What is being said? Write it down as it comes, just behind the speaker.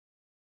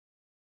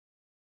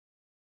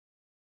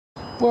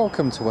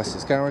Welcome to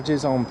Wessex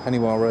Garages on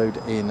Pennywell Road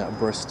in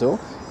Bristol.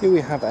 Here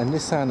we have a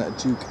Nissan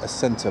Juke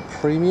Acenta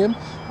Premium.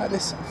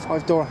 This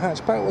 5-door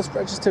hatchback was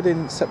registered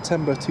in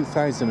September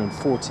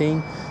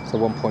 2014. It's a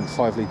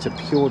 1.5 litre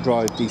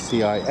Puredrive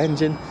DCI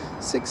engine,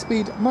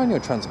 6-speed manual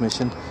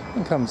transmission,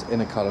 and comes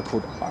in a colour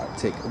called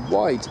Arctic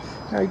White.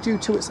 Now, due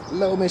to its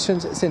low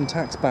emissions, it's in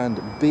tax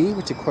band B,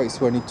 which equates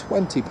to only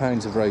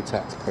 £20 of road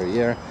tax per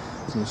year.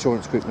 It's an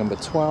insurance group number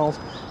 12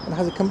 and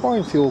has a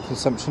combined fuel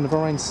consumption of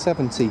around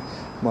 70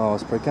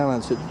 miles per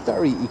gallon, so it's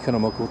very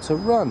economical to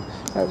run.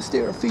 Now, the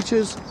exterior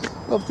features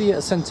of the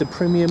Acenta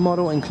Premium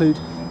model include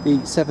the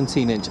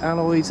 17-inch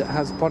alloys. It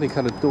has body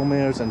coloured door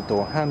mirrors and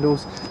door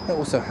handles. It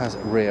also has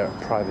rear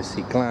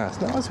privacy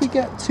glass. Now, as we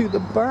get to the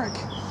back,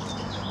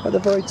 at the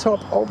very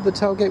top of the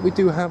tailgate, we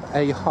do have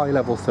a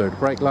high-level third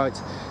brake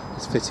light.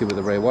 It's fitted with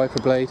a rear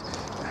wiper blade.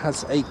 It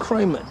has a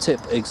chrome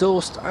tip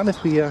exhaust, and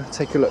if we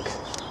take a look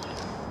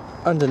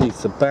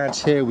underneath the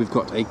badge here, we've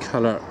got a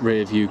colour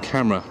rear view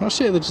camera. I'll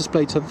show you the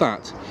display to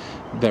that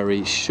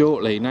very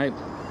shortly. Now,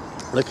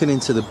 looking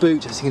into the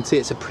boot, as you can see,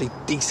 it's a pretty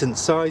decent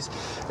size.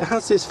 It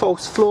has this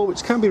false floor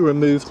which can be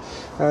removed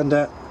and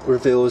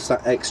reveals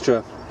that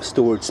extra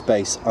storage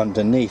space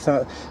underneath.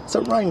 It's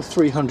around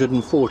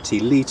 340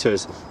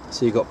 litres,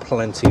 so you've got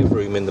plenty of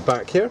room in the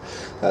back here.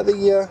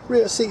 The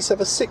rear seats have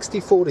a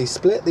 60-40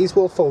 split. These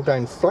will fold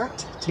down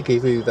flat to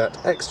give you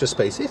that extra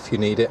space if you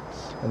need it,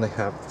 and they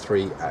have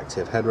 3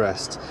 active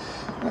headrests.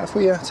 Now, if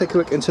we take a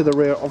look into the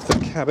rear of the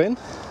cabin,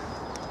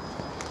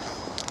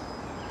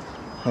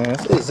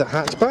 it is a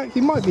hatchback.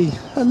 You might be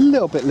a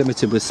little bit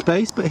limited with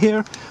space, but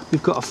here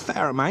we've got a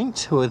fair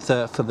amount with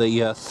for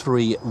the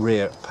 3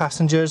 rear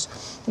passengers.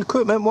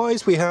 Equipment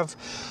wise, we have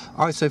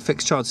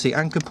ISOFIX child seat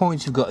anchor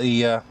points. You've got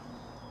the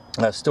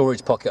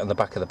storage pocket on the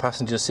back of the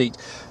passenger seat,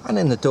 and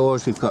in the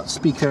doors we've got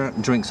speaker,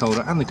 drinks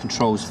holder, and the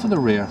controls for the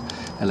rear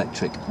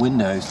electric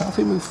windows. Now, if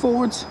we move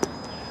forwards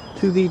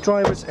to the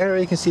driver's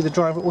area, you can see the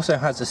driver also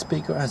has a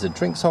speaker, has a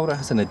drinks holder,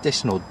 has an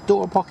additional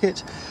door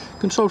pocket,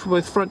 control for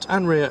both front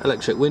and rear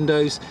electric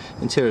windows,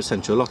 interior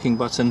central locking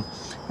button,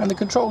 and the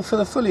control for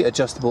the fully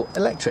adjustable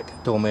electric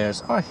door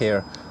mirrors are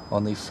here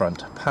on the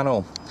front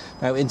panel.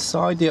 Now,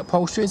 inside, the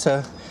upholstery is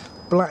a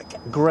black,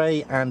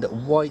 grey and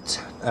white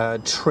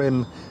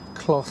trim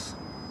cloth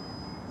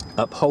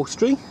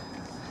upholstery. You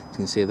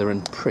can see they're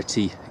in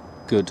pretty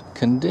good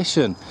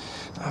condition.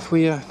 Now, if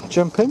we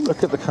jump in,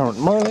 look at the current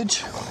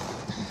mileage.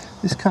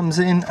 This comes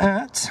in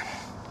at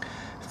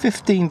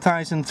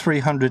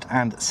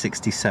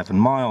 15,367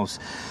 miles.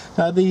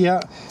 Now, the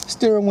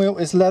steering wheel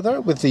is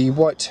leather with the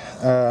white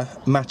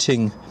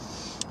matching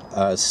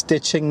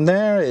stitching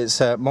there. It's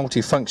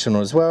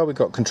multifunctional as well. We've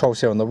got controls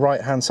here on the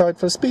right hand side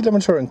for speed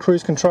limiter and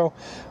cruise control,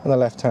 on the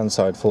left hand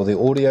side for the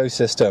audio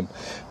system.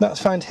 That's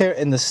found here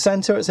in the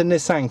centre. It's a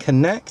Nissan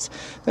Connect.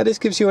 Now, this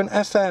gives you an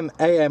FM,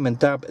 AM and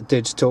DAB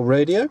digital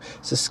radio.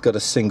 It's got a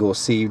single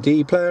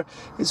CD player.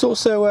 It's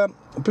also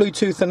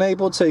Bluetooth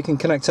enabled, so you can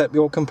connect up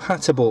your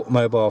compatible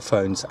mobile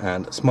phones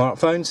and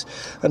smartphones,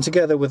 and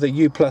together with a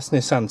U+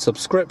 Nissan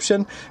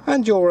subscription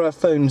and your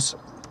phone's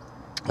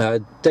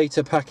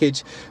data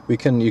package, you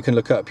can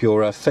look up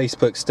your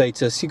Facebook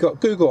status. You've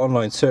got Google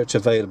online search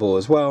available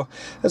as well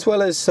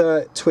as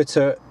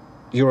Twitter,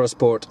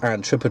 Eurosport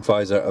and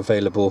TripAdvisor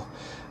available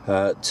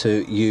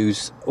to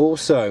use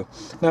also.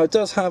 Now, it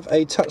does have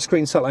a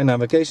touchscreen satellite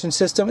navigation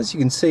system. As you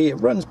can see, it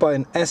runs by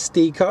an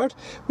SD card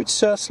which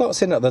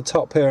slots in at the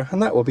top here,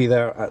 and that will be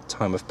there at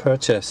time of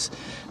purchase.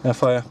 Now,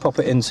 if I pop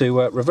it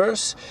into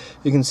reverse,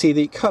 you can see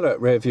the colour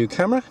rear view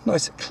camera,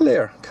 nice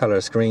clear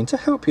colour screen to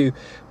help you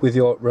with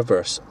your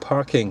reverse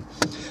parking.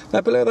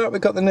 Now, below that,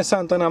 we've got the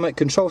Nissan dynamic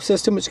control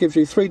system, which gives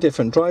you 3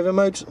 different driver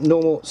modes: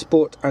 normal,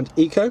 sport and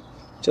eco,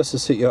 just to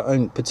suit your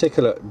own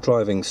particular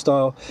driving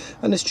style.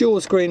 And this dual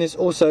screen is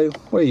also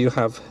where you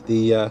have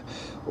the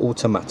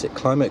automatic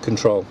climate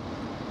control.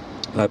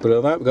 Now,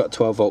 below that, we've got a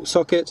 12-volt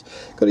socket,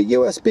 got a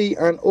USB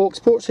and aux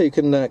port, so you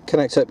can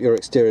connect up your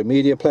exterior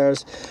media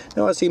players.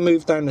 Now, as you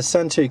move down the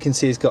centre, you can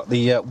see it's got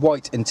the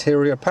white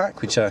interior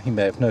pack, which you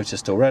may have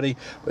noticed already,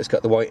 but it's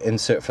got the white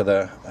insert for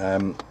the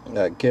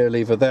gear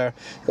lever there.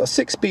 It's got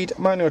a 6-speed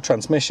manual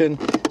transmission.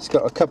 It's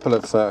got a couple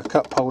of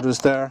cup holders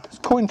there,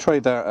 coin tray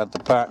there at the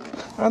back,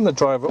 and the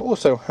driver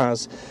also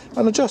has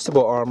an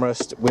adjustable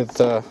armrest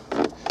with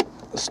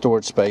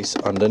storage space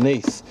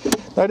underneath.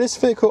 Now, this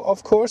vehicle,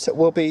 of course,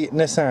 will be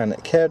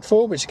Nissan cared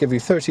for, which give you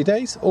 30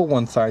 days or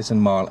 1,000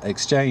 mile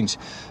exchange.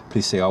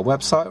 Please see our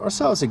website or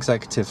sales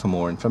executive for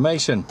more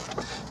information.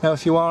 Now,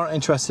 if you are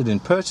interested in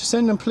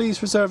purchasing, then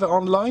please reserve it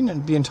online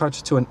and be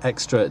entitled to an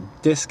extra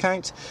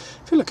discount.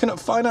 If you're looking at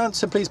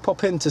finance, then please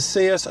pop in to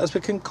see us, as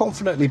we can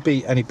confidently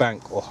beat any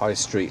bank or high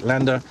street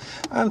lender.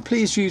 And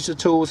please use the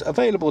tools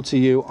available to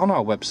you on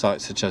our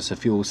website, such as the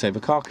Fuel Saver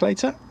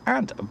Calculator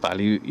and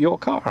Value Your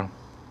Car.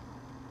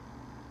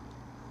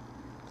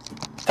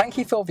 Thank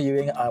you for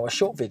viewing our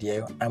short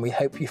video, and we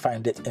hope you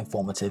found it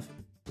informative.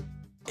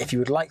 If you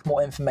would like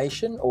more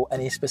information or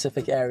any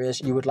specific areas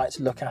you would like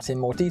to look at in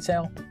more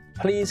detail,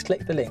 please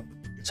click the link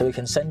so we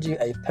can send you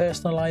a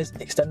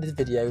personalised extended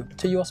video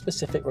to your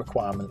specific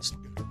requirements.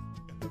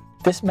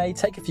 This may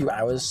take a few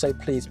hours, so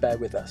please bear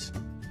with us.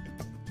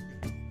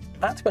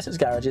 At Wessex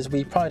Garages,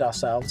 we pride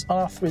ourselves on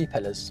our 3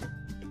 pillars: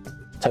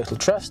 total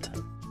trust,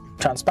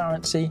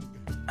 transparency,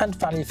 and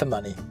value for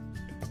money.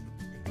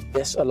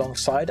 This,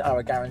 alongside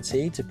our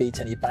guarantee to beat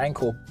any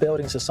bank or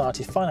building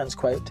society finance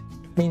quote,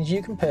 means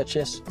you can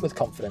purchase with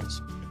confidence.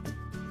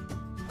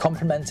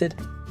 Complemented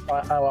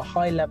by our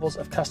high levels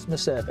of customer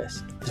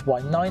service is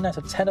why 9 out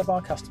of 10 of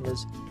our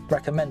customers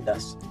recommend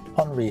us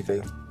on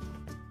Review.